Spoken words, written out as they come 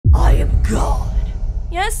God.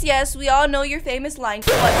 Yes, yes, we all know your famous line.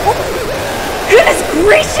 But oh, goodness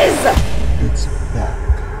gracious! It's back.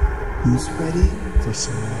 Who's ready for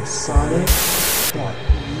some more Sonic.Exe?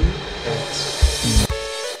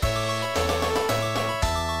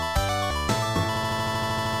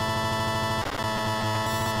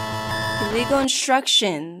 Illegal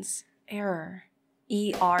instructions. Error.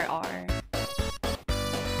 E-R-R.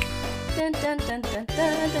 Dun, dun, dun, dun,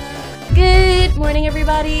 dun, dun. Good morning,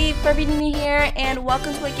 everybody. Forever Nenaa here, and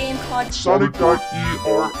welcome to a game called Sonic.Err.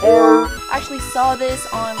 I actually saw this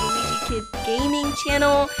on Luigi Kid Gaming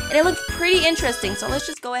channel, and it looked pretty interesting. So let's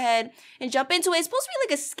just go ahead and jump into it. It's supposed to be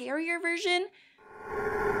like a scarier version.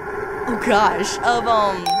 Oh gosh, of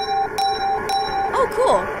oh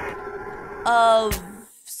cool, of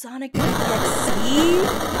Sonic.Exe.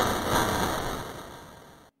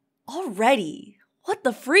 Already. What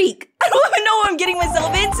the freak? I don't even know what I'm getting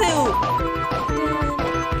myself into.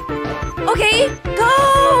 Okay,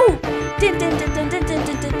 go! Dun, dun, dun, dun, dun, dun,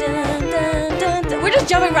 dun, dun, dun, dun. We're just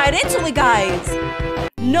jumping right into it, guys.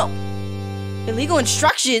 No. Illegal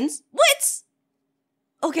instructions? What?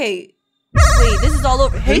 Okay. Wait, this is all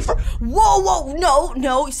over. Hey, whoa, whoa, no,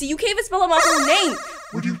 no. See, you can't even spell out my whole name.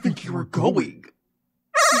 Where do you think you were going?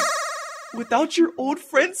 Without your old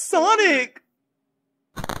friend Sonic.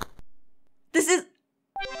 This is...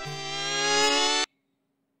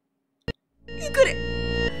 You couldn't...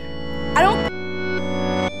 I don't...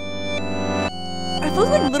 Are those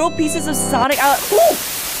like little pieces of Sonic out? Ooh!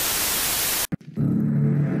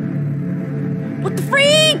 What the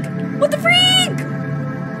freak? What the freak?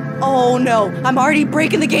 Oh no, I'm already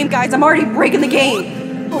breaking the game, guys. I'm already breaking the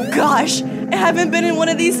game. Oh gosh, I haven't been in one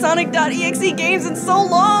of these Sonic.Exe games in so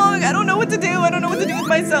long. I don't know what to do. I don't know what to do with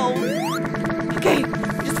myself. Okay,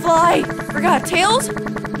 just fly. Forgot, Tails?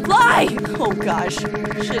 Fly! Oh gosh,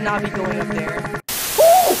 should not be going up there.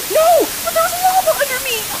 Oh no! But there's lava under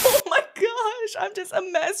me! Oh my gosh, I'm just a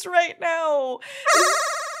mess right now.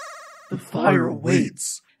 The fire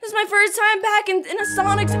awaits. This is my first time back in a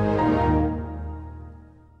Sonic. And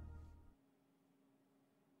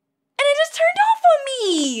it just turned off on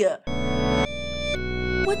me!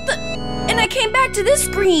 What the? And I came back to this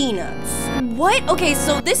screen. What? Okay,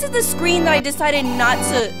 so this is the screen that I decided not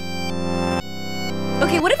to...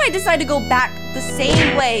 Okay, what if I decide to go back the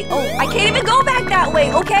same way? Oh, I can't even go back that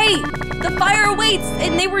way, okay? The fire awaits,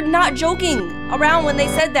 and they were not joking around when they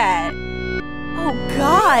said that. Oh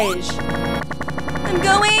gosh. I'm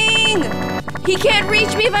going! He can't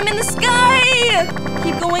reach me if I'm in the sky!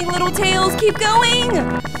 Keep going, little Tails, keep going!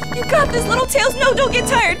 You got this, little Tails. No, don't get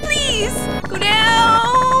tired, please! Go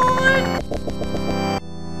down!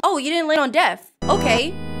 Oh, you didn't land on death.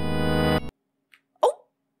 Okay.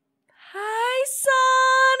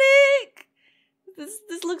 Sonic!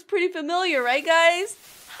 This looks pretty familiar, right guys?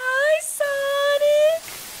 Hi, Sonic!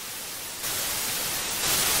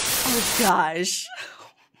 Oh gosh.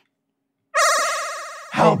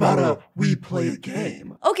 How about we play a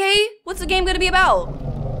game? Okay, what's the game gonna be about?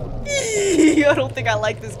 I don't think I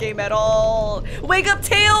like this game at all. Wake up,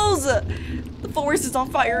 Tails! The forest is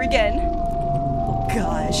on fire again. Oh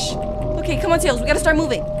gosh. Okay, come on, Tails, we gotta start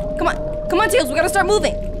moving. Come on, Tails, we gotta start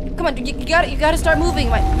moving. Come on, you gotta start moving,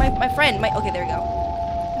 my friend. Okay, there we go.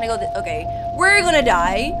 Can I go? Okay, we're gonna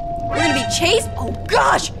die. We're gonna be chased. Oh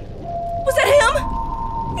gosh, was that him?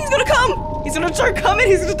 He's gonna come. He's gonna start coming.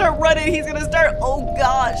 He's gonna start running. He's gonna start. Oh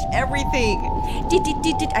gosh, everything.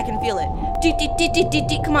 I can feel it.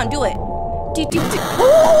 Come on, do it. Oh,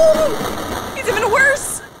 he's even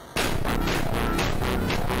worse.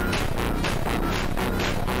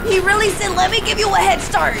 He really said, "Let me give you a head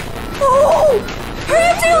start." Oh. Hurry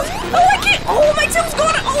up, Tails! Oh, I can't! Oh, my tail's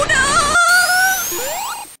going! Oh,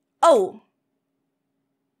 no! Oh.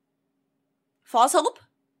 False hope?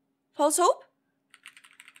 False hope?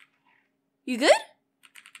 You good?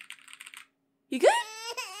 You good?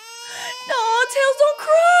 No, Tails, don't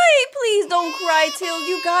cry! Please don't cry, Tails.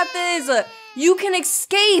 You got this. You can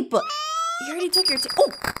escape. You already took your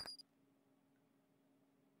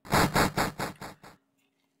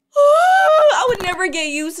Oh, I would never get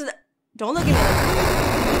used to that. Don't look at me.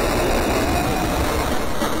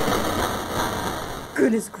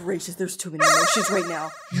 Goodness gracious, there's too many emotions right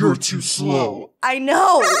now. You're too slow. I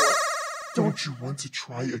know. Don't you want to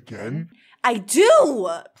try again? I do.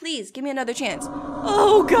 Please, give me another chance.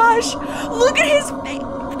 Oh gosh, look at his face.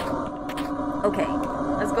 Okay,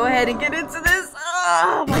 let's go ahead and get into this.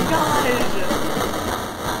 Oh my gosh.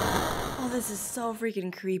 Oh, this is so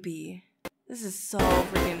freaking creepy. This is so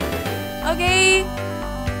freaking... Okay.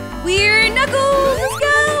 Weird Knuckles, let's go!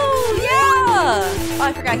 Yeah! Oh,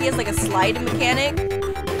 I forgot, he has like a slide mechanic.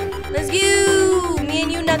 Let's go! Me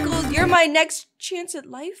and you, Knuckles, you're my next chance at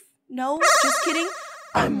life? No, just kidding.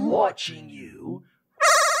 I'm watching you.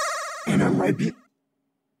 And I'm right behind.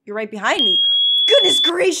 You're right behind me. Goodness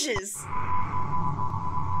gracious.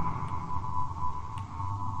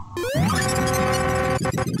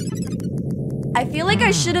 I feel like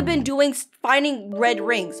I should have been finding red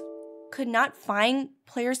rings. Could not find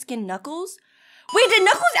player skin Knuckles? Wait, did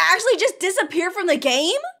Knuckles actually just disappear from the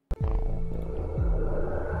game?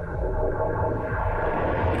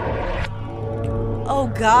 Oh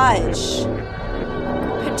gosh.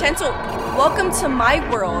 Potential, welcome to my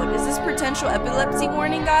world. Is this potential epilepsy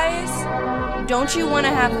warning, guys? Don't you want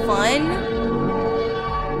to have fun?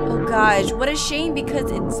 Oh gosh, what a shame because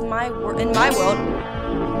it's in my world.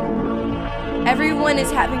 Everyone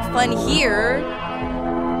is having fun here.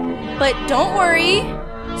 But don't worry,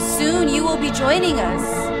 soon you will be joining us.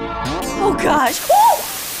 Oh gosh.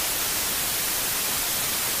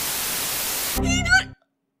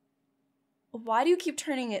 Why do you keep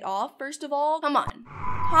turning it off, first of all? Come on,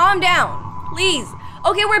 calm down, please.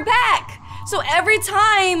 Okay, we're back. So every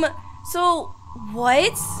time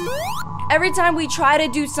we try to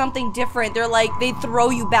do something different, they throw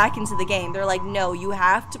you back into the game. They're like, no, you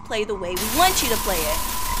have to play the way we want you to play it.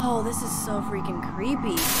 Oh, this is so freaking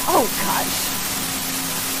creepy. Oh gosh.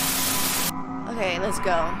 Okay, let's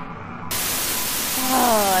go.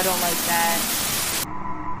 Oh, I don't like that.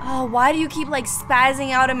 Oh, why do you keep spazzing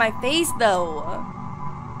out in my face though?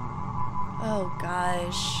 Oh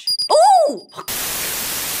gosh. Oh!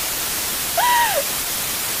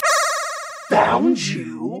 Found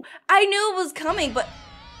you? I knew it was coming, but...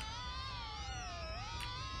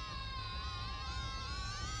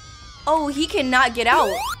 Oh, he cannot get out.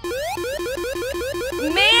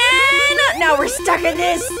 Man! Now we're stuck in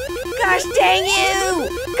this! Gosh dang you!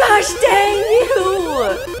 Gosh dang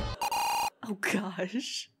you! Oh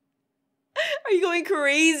gosh. Are you going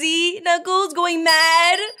crazy? Knuckles going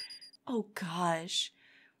mad? Oh gosh.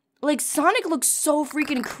 Sonic looks so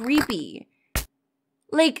freaking creepy.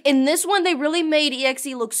 In this one, they really made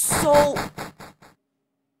EXE look so...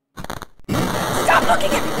 Stop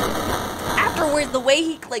looking at me! Afterwards, the way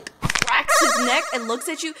he, cracks his neck and looks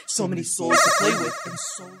at you. So many souls to play with in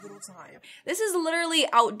so little time. This is literally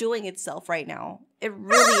outdoing itself right now. It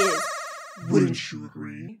really is. Wouldn't you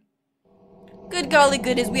agree? Good golly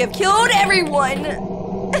goodness, we have killed everyone!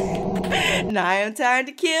 Now time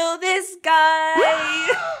to kill this guy!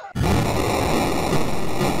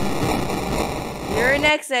 You're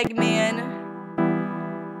next, Eggman.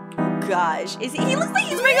 Oh gosh, he looks like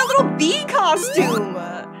he's wearing a little bee costume!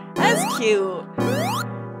 That's cute.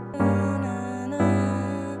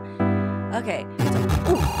 Okay.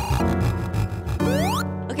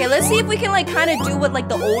 Okay, let's see if we can kind of do what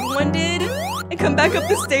the old one did and come back up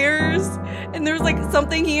the stairs. And there's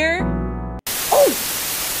something here. Oh!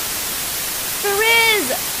 There is!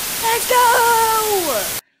 Let's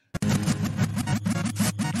go!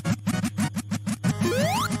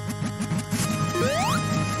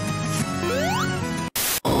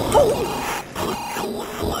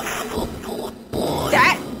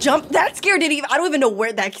 That scare didn't even, I don't even know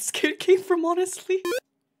where that scare came from, honestly.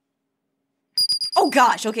 Oh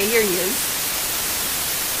gosh, okay, here he is.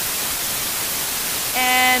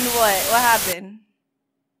 And what happened?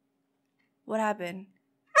 What happened?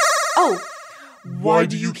 Oh. Why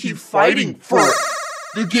do you keep fighting for it?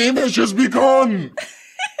 The game has just begun.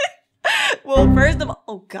 Well, first of all,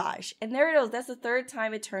 oh gosh, and there it is. That's the third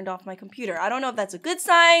time it turned off my computer. I don't know if that's a good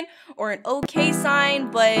sign or an okay sign,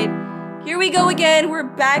 but here we go again. We're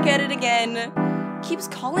back at it again. Keeps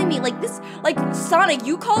calling me Sonic,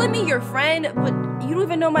 you calling me your friend, but you don't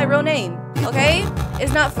even know my real name, okay?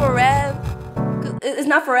 It's not Forever. It's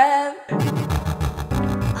not Forever.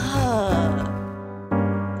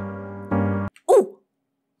 Ooh.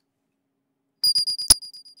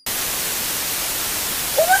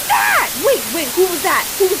 Who was that? Wait, who was that?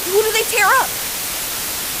 Who did they tear up?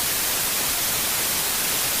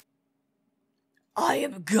 I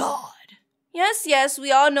am God. Yes,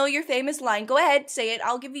 we all know your famous line. Go ahead, say it.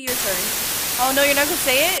 I'll give you your turn. Oh, no, you're not gonna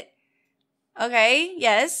say it? Okay,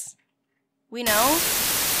 yes. We know.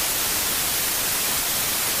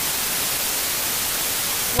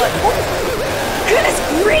 What? Oh, goodness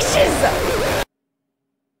gracious!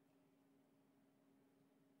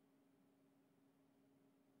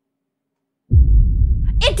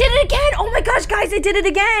 It did it again! Oh my gosh, guys, it did it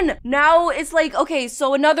again! Now it's okay,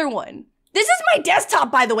 so another one. This is my desktop,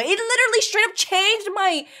 by the way. It literally straight up changed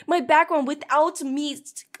my background without me.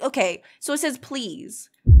 Okay, so it says, please,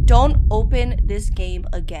 don't open this game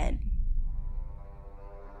again.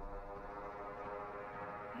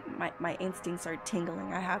 My instincts are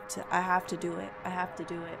tingling. I have to do it. I have to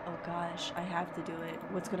do it. Oh gosh, I have to do it.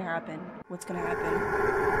 What's gonna happen? What's gonna happen?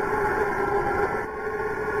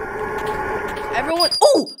 Everyone,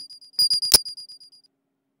 oh!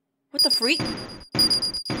 What the freak? And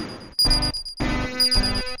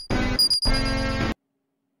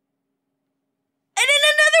then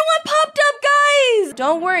another one popped up, guys!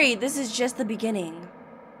 Don't worry, this is just the beginning.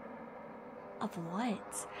 Of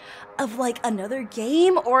what? Of like another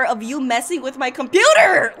game or of you messing with my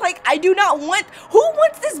computer? Like, I do not want, who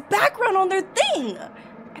wants this background on their thing?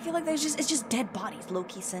 I feel like it's just dead bodies,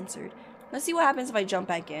 low-key censored. Let's see what happens if I jump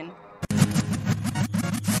back in.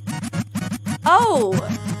 Oh.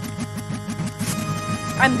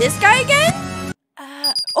 I'm this guy again?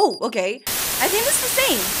 Oh, okay. I think this is the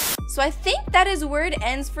same. So I think that is where it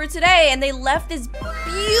ends for today. And they left this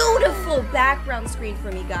beautiful background screen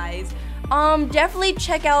for me, guys. Definitely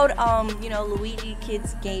check out, you know, Luigi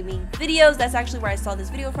Kids Gaming videos. That's actually where I saw this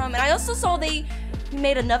video from. And I also saw they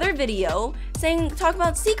made another video talk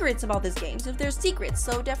about secrets about this game. So if there's secrets,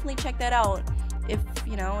 so definitely check that out if,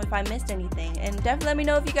 you know, if I missed anything. And definitely let me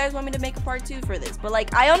know if you guys want me to make a part 2 for this. But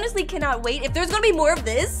like, I honestly cannot wait. If there's gonna be more of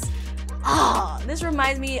this, this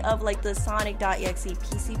reminds me of like the Sonic.Exe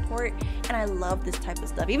PC port. And I love this type of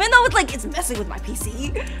stuff. Even though it's like, it's messing with my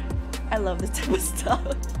PC. I love this type of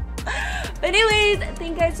stuff. But anyways,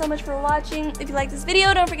 thank you guys so much for watching. If you like this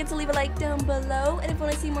video, don't forget to leave a like down below. And if you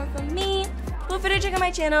want to see more from me, feel free to check out my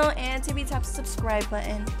channel and tap the subscribe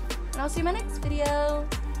button. And I'll see you in my next video.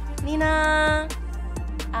 Nenaa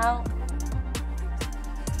out.